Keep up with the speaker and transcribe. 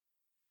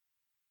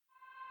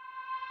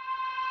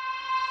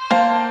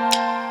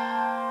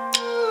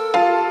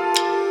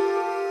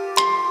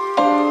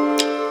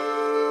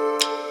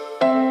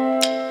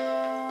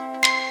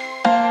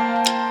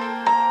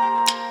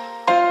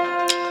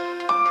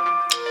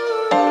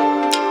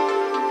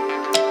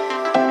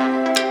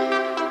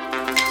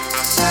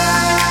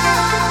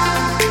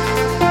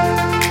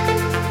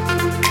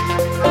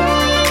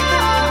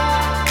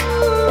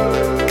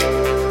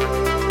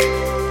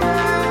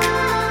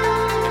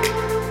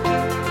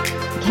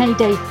Okay,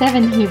 day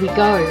 7, here we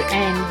go,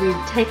 and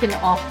we've taken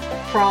off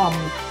from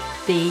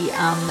the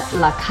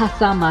La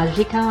Casa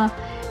Magica,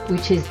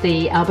 which is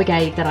the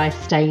albergue that I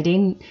stayed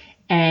in,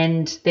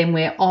 and then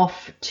we're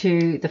off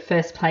to the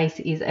first place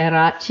is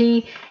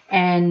Erachi,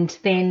 and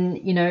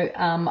then,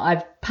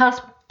 I've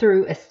passed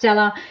through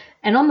Estella,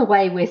 and on the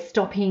way we're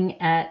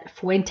stopping at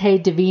Fuente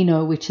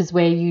Divino, which is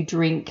where you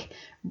drink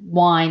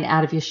wine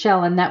out of your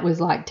shell, and that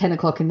was like 10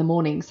 o'clock in the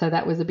morning, so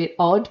that was a bit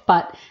odd,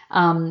 but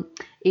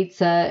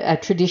it's a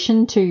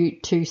tradition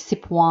to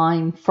sip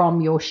wine from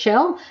your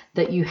shell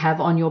that you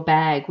have on your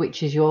bag,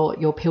 which is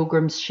your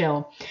pilgrim's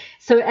shell.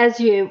 So as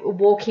you're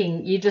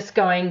walking, you're just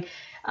going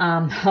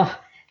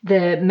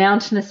the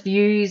mountainous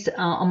views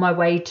on my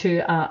way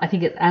to I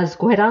think it's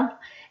Azguera,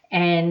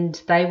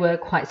 and they were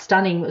quite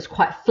stunning. It was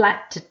quite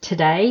flat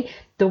today.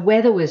 The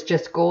weather was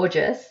just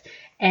gorgeous,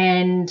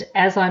 and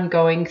as I'm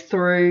going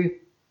through,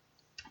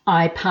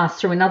 I passed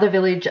through another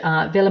village,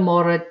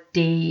 Villamora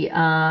di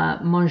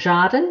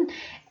Monjardin,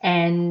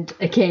 and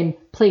again,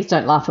 please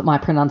don't laugh at my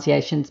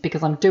pronunciations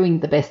because I'm doing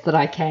the best that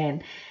I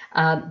can.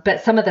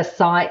 But some of the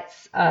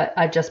sites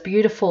are just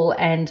beautiful,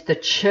 and the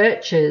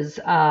churches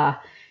are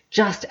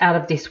just out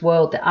of this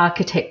world. The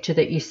architecture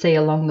that you see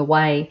along the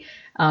way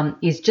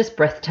is just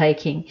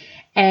breathtaking.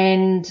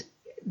 And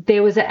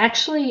there was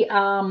actually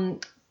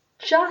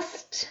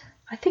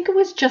I think it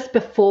was just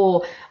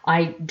before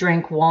I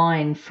drank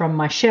wine from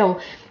my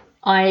shell,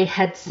 I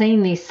had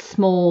seen this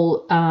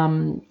small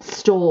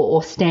store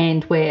or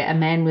stand where a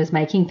man was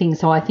making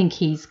things. So I think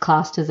he's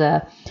classed as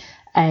a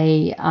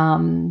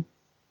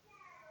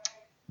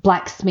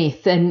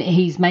blacksmith, and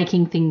he's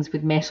making things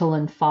with metal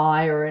and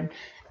fire and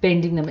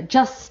bending them,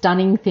 just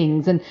stunning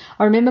things. And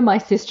I remember my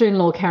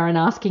sister-in-law Karen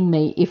asking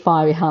me if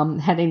I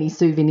had any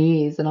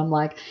souvenirs, and I'm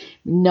like,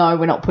 no,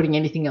 we're not putting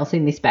anything else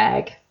in this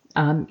bag.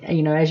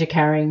 As you're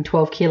carrying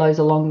 12 kilos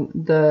along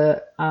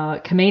the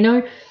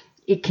Camino,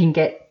 it can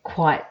get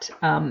quite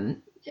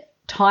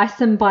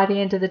tiresome by the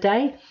end of the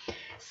day.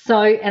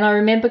 So, and I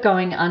remember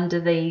going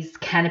under these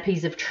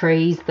canopies of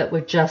trees that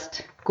were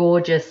just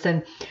gorgeous.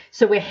 And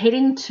so we're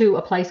heading to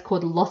a place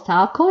called Los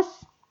Arcos.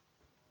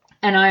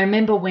 And I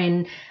remember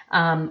when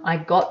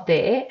I got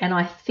there, and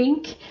I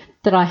think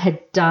that I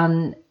had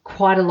done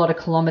quite a lot of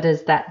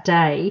kilometres that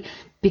day,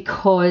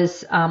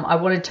 because I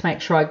wanted to make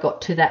sure I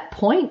got to that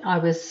point. I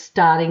was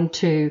starting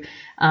to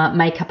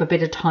make up a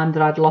bit of time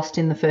that I'd lost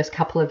in the first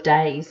couple of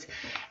days.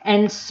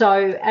 And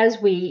so as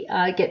we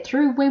get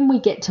through, when we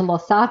get to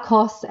Los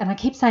Arcos, and I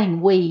keep saying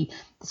we,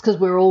 it's because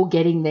we're all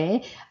getting there.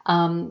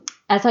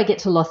 As I get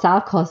to Los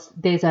Arcos,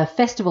 there's a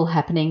festival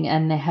happening,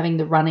 and they're having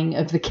the running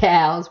of the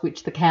cows,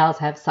 which the cows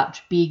have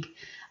such big,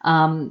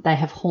 they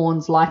have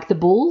horns like the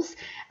bulls.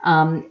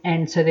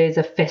 And so there's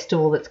a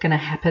festival that's going to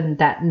happen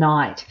that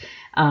night.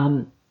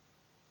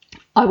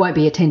 I won't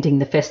be attending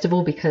the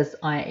festival because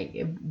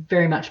I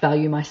very much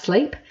value my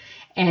sleep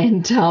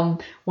and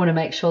want to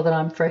make sure that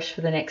I'm fresh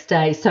for the next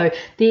day. So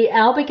the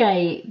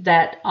albergue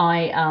that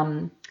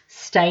I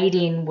stayed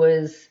in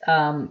was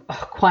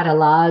quite a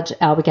large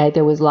albergue.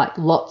 There was like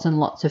lots and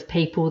lots of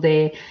people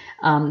there.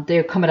 The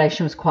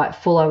accommodation was quite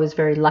full. I was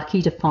very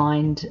lucky to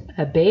find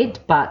a bed,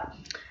 but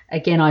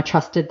again, I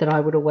trusted that I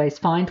would always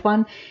find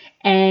one,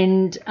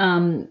 and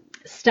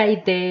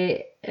stayed there.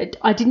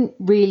 I didn't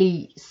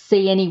really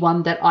see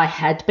anyone that I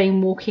had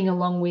been walking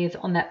along with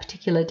on that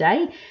particular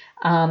day,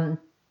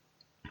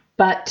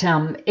 but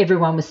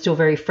everyone was still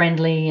very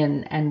friendly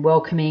and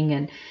welcoming.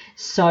 And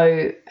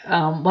so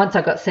once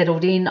I got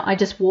settled in, I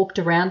just walked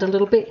around a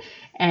little bit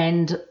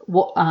and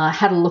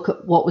had a look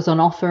at what was on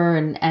offer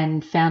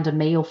and found a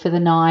meal for the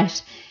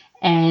night.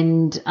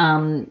 And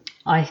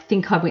I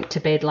think I went to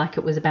bed like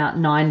it was about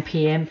 9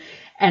 p.m.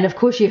 And, of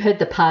course, you heard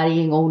the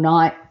partying all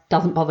night.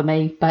 Doesn't bother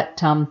me,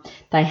 but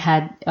they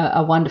had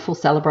a wonderful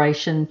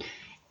celebration,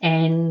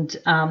 and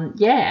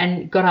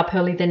and got up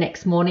early the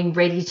next morning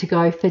ready to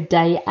go for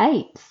day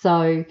 8.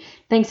 So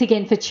thanks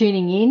again for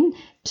tuning in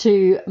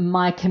to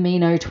my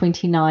Camino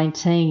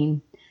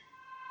 2019.